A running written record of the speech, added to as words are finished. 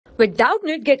With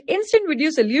Doubtnut, get instant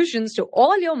video solutions to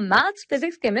all your maths,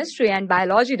 physics, chemistry, and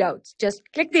biology doubts. Just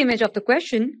click the image of the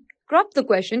question, crop the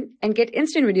question, and get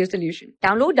instant video solution.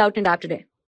 Download Doubtnut app today.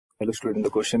 Hello student,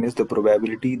 the question is the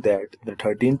probability that the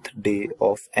 13th day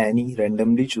of any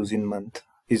randomly chosen month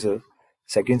is a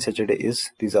second Saturday is,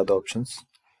 these are the options.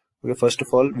 Okay, first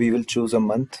of all, we will choose a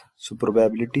month. So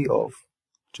probability of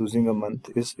choosing a month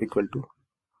is equal to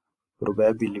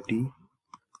probability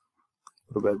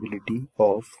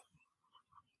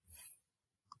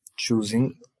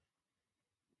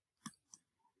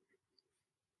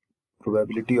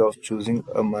of choosing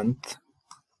a month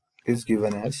is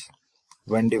given as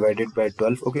 1 divided by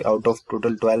 12. Okay, out of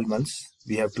total 12 months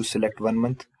we have to select one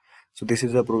month, so this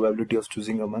is the probability of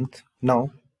choosing a month.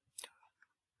 Now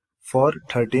for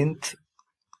 13th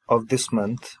of this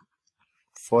month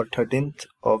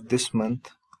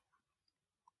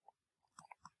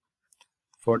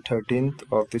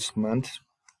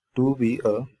to be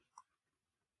a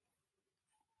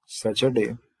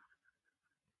Saturday,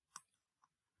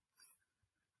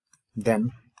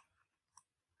 then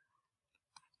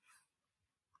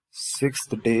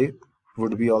 6th day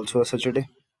would be also a Saturday.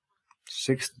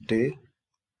 6th day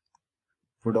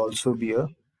would also be a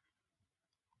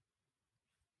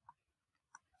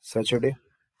Saturday.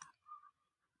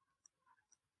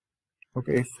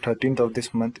 Okay, if 13th of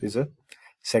this month is a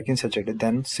second Saturday,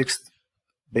 then 6th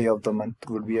day of the month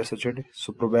would be a Saturday.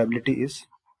 So probability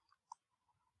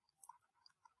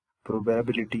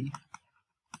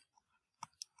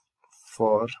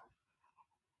for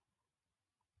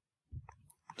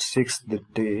 6th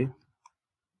day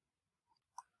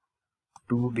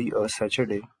to be a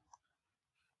Saturday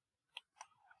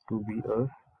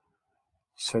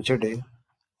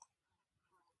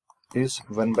is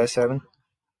 1 by 7.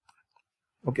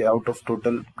 Okay, out of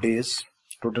total days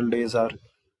are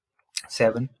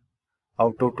 7.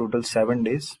 Out of total 7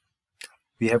 days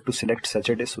we have to select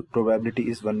Saturday, so probability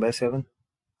is 1 by 7.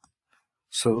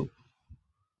 So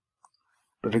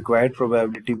required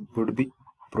probability would be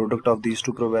product of these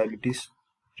two probabilities.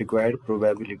 Required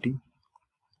probability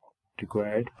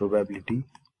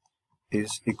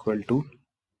is equal to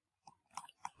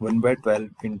 1 by 12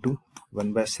 into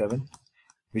 1 by 7,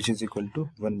 which is equal to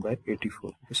 1 by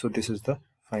 84. So this is the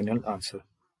final answer,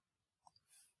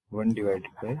 1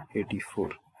 divided by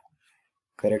 84.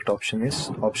 Correct option is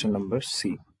option number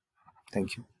C.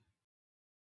 Thank you.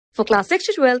 For class 6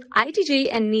 to 12, IIT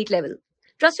JEE and NEET level.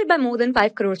 Trusted by more than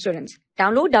 5 crore students.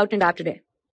 Download Doubtnut app today.